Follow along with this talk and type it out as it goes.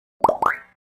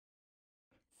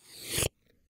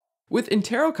With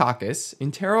Enterococcus,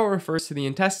 entero refers to the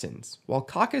intestines, while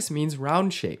coccus means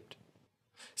round-shaped.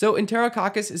 So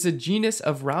Enterococcus is a genus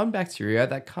of round bacteria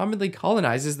that commonly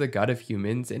colonizes the gut of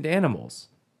humans and animals.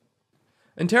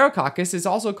 Enterococcus is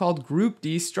also called Group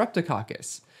D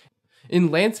Streptococcus in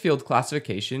Lansfield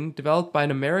classification developed by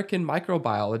an American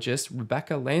microbiologist,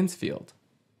 Rebecca Lansfield.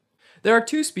 There are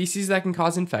two species that can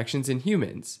cause infections in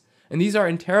humans, and these are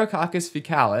Enterococcus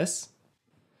faecalis,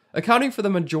 accounting for the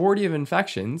majority of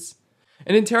infections,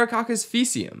 and Enterococcus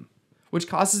faecium, which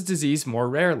causes disease more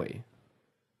rarely.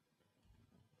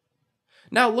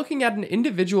 Now, looking at an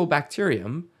individual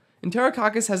bacterium,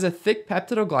 Enterococcus has a thick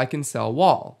peptidoglycan cell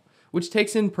wall, which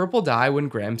takes in purple dye when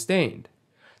gram-stained.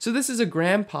 So this is a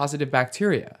gram-positive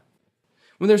bacteria.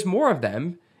 When there's more of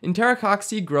them,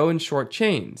 Enterococci grow in short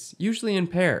chains, usually in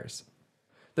pairs.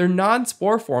 They're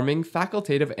non-spore-forming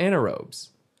facultative anaerobes,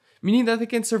 meaning that they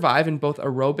can survive in both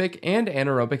aerobic and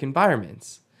anaerobic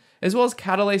environments, as well as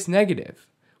catalase negative,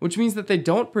 which means that they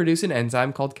don't produce an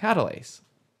enzyme called catalase.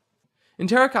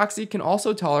 Enterococci can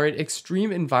also tolerate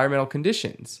extreme environmental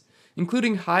conditions,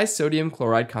 including high sodium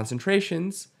chloride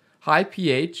concentrations, high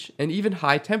pH, and even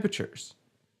high temperatures.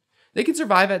 They can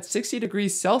survive at 60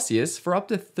 degrees Celsius for up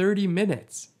to 30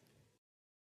 minutes.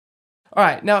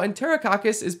 Alright, now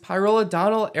Enterococcus is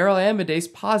pyrrolidonyl aryl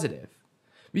amidase positive,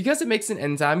 because it makes an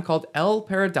enzyme called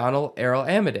L-pyridonyl aryl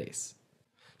amidase.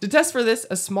 To test for this,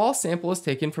 a small sample is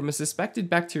taken from a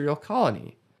suspected bacterial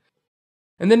colony,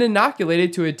 and then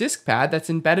inoculated to a disc pad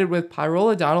that's embedded with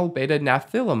pyrrolidonyl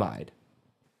beta-naphthylamide.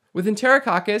 With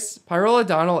Enterococcus,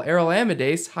 pyrrolidonyl aryl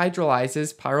amidase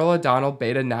hydrolyzes pyrrolidonyl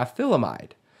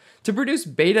beta-naphthylamide to produce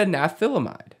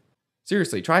beta-naphthylamide.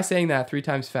 Seriously, try saying that 3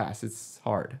 times fast, it's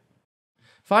hard.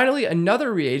 Finally,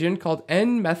 another reagent called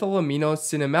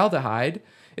N-methylaminocinnamaldehyde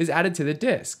is added to the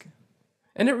disc,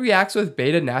 and it reacts with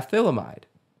beta-naphthylamide,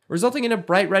 resulting in a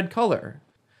bright red color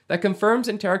that confirms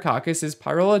Enterococcus is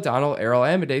pyrrolidonyl aryl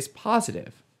amidase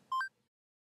positive.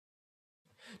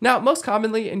 Now, most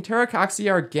commonly,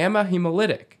 Enterococci are gamma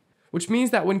hemolytic, which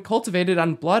means that when cultivated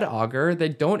on blood agar, they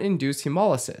don't induce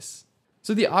hemolysis,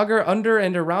 so the agar under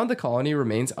and around the colony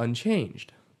remains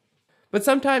unchanged. But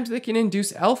sometimes they can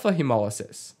induce alpha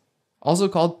hemolysis, also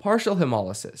called partial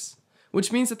hemolysis,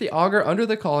 which means that the agar under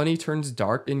the colony turns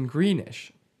dark and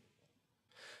greenish.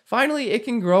 Finally, it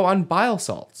can grow on bile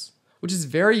salts, which is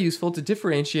very useful to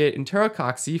differentiate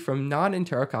Enterococci from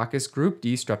non-Enterococcus group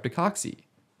D Streptococci.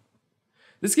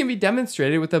 This can be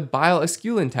demonstrated with a bile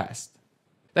esculin test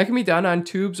that can be done on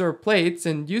tubes or plates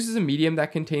and uses a medium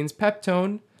that contains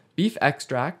peptone, beef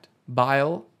extract,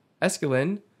 bile,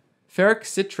 esculin, ferric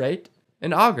citrate,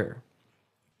 and agar.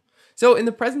 So in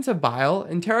the presence of bile,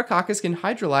 Enterococcus can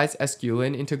hydrolyze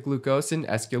esculin into glucose and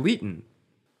esculetin.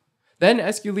 Then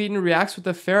esculetin reacts with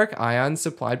the ferric ions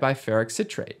supplied by ferric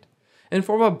citrate and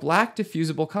form a black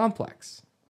diffusible complex.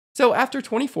 So after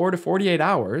 24 to 48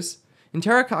 hours,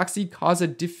 Enterococci cause a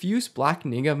diffuse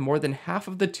blackening of more than half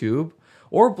of the tube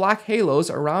or black halos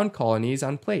around colonies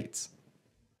on plates.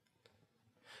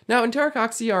 Now,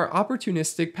 Enterococci are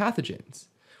opportunistic pathogens,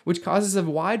 which causes a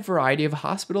wide variety of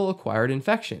hospital-acquired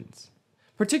infections,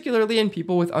 particularly in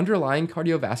people with underlying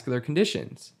cardiovascular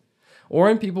conditions, or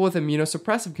in people with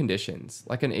immunosuppressive conditions,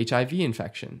 like an HIV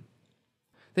infection.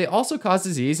 They also cause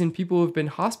disease in people who have been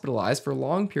hospitalized for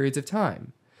long periods of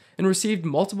time and received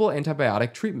multiple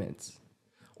antibiotic treatments,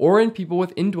 or in people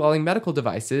with indwelling medical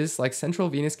devices like central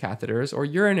venous catheters or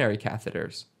urinary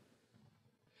catheters.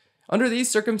 Under these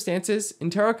circumstances,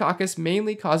 Enterococcus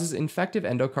mainly causes infective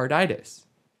endocarditis.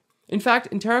 In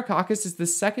fact, Enterococcus is the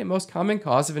second most common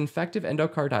cause of infective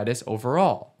endocarditis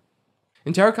overall.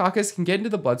 Enterococcus can get into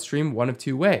the bloodstream one of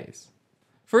 2 ways.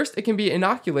 First, it can be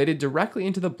inoculated directly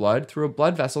into the blood through a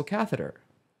blood vessel catheter.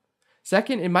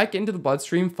 Second, it might get into the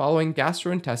bloodstream following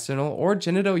gastrointestinal or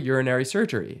genitourinary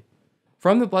surgery.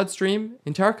 From the bloodstream,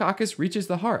 Enterococcus reaches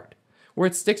the heart, where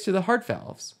it sticks to the heart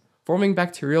valves, forming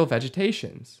bacterial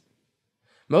vegetations.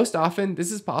 Most often,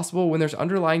 this is possible when there's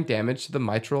underlying damage to the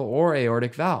mitral or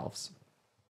aortic valves.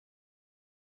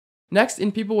 Next,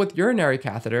 in people with urinary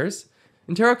catheters,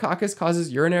 Enterococcus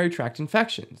causes urinary tract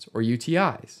infections, or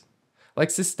UTIs, like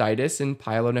cystitis and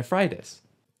pyelonephritis.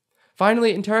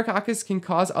 Finally, Enterococcus can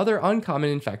cause other uncommon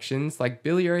infections like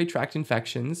biliary tract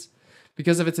infections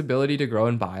because of its ability to grow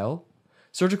in bile,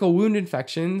 surgical wound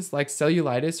infections like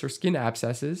cellulitis or skin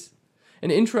abscesses,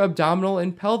 and intra-abdominal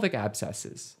and pelvic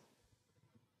abscesses.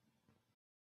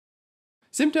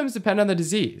 Symptoms depend on the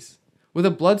disease. With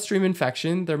a bloodstream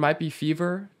infection, there might be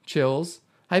fever, chills,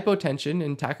 hypotension,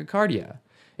 and tachycardia.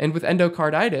 And with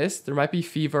endocarditis, there might be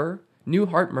fever, new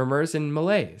heart murmurs, and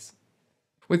malaise.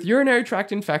 With urinary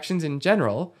tract infections in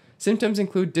general, Symptoms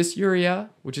include dysuria,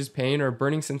 which is pain or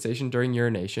burning sensation during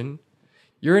urination,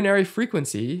 urinary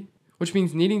frequency, which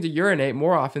means needing to urinate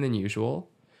more often than usual,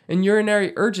 and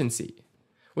urinary urgency,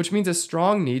 which means a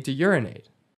strong need to urinate.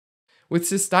 With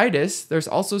cystitis, there's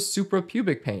also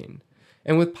suprapubic pain,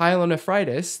 and with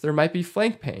pyelonephritis, there might be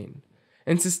flank pain,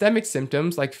 and systemic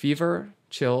symptoms like fever,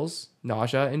 chills,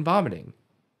 nausea, and vomiting.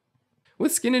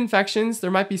 With skin infections,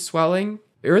 there might be swelling,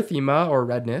 erythema or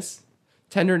redness,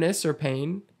 tenderness or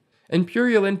pain, and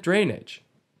purulent drainage.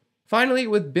 Finally,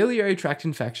 with biliary tract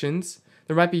infections,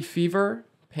 there might be fever,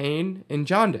 pain, and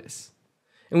jaundice.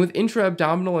 And with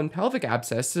intra-abdominal and pelvic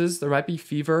abscesses, there might be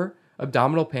fever,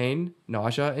 abdominal pain,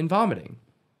 nausea, and vomiting.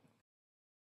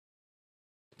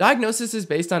 Diagnosis is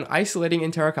based on isolating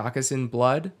Enterococcus in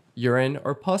blood, urine,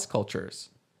 or pus cultures,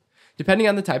 depending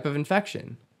on the type of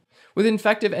infection. With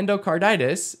infective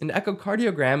endocarditis, an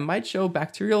echocardiogram might show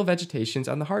bacterial vegetations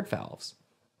on the heart valves.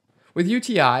 With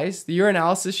UTIs, the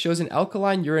urinalysis shows an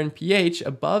alkaline urine pH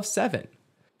above 7,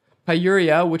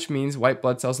 pyuria, which means white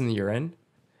blood cells in the urine,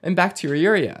 and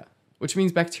bacteriuria, which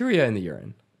means bacteria in the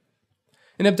urine.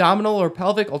 An abdominal or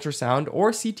pelvic ultrasound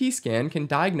or CT scan can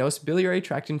diagnose biliary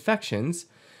tract infections,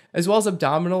 as well as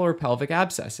abdominal or pelvic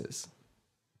abscesses.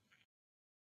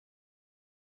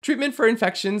 Treatment for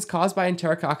infections caused by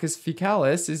Enterococcus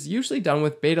fecalis is usually done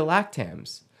with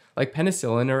beta-lactams, like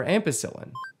penicillin or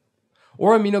ampicillin,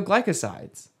 or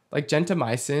aminoglycosides, like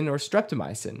gentamicin or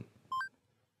streptomycin.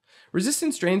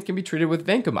 Resistant strains can be treated with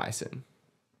vancomycin.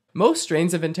 Most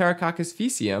strains of Enterococcus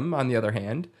faecium, on the other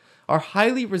hand, are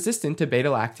highly resistant to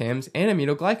beta-lactams and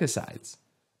aminoglycosides.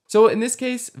 So in this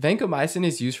case, vancomycin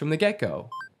is used from the get-go.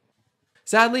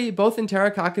 Sadly, both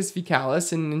Enterococcus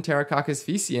fecalis and Enterococcus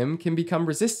faecium can become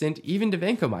resistant even to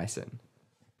vancomycin.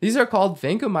 These are called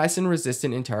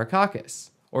vancomycin-resistant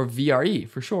Enterococcus, or VRE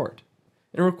for short,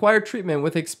 and require treatment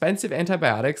with expensive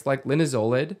antibiotics like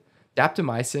linezolid,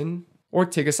 daptomycin, or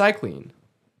tigecycline.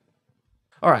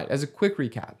 Alright, as a quick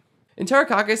recap,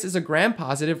 Enterococcus is a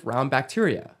gram-positive round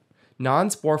bacteria,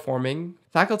 non-spore-forming,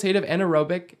 facultative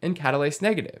anaerobic, and catalase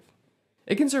negative.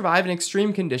 It can survive in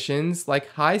extreme conditions like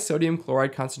high sodium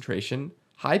chloride concentration,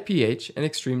 high pH, and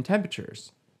extreme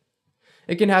temperatures.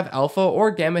 It can have alpha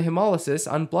or gamma hemolysis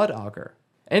on blood agar,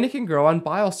 and it can grow on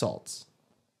bile salts.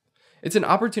 It's an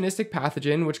opportunistic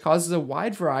pathogen which causes a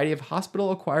wide variety of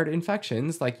hospital-acquired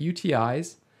infections like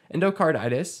UTIs,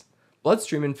 endocarditis,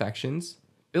 bloodstream infections,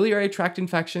 biliary tract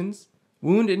infections,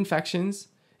 wound infections,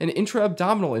 and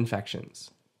intra-abdominal infections.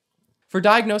 For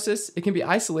diagnosis, it can be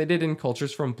isolated in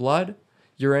cultures from blood,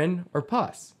 urine, or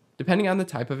pus, depending on the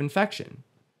type of infection.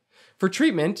 For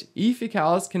treatment, E.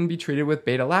 fecalis can be treated with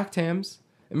beta-lactams,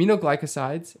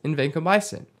 aminoglycosides, and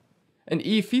vancomycin, and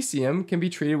E. faecium can be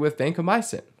treated with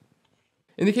vancomycin.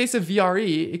 In the case of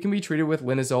VRE, it can be treated with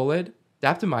linezolid,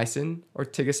 daptomycin, or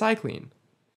tigecycline.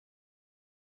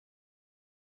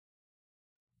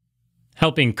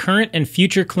 Helping current and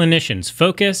future clinicians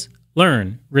focus,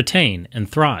 learn, retain, and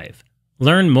thrive.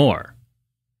 Learn more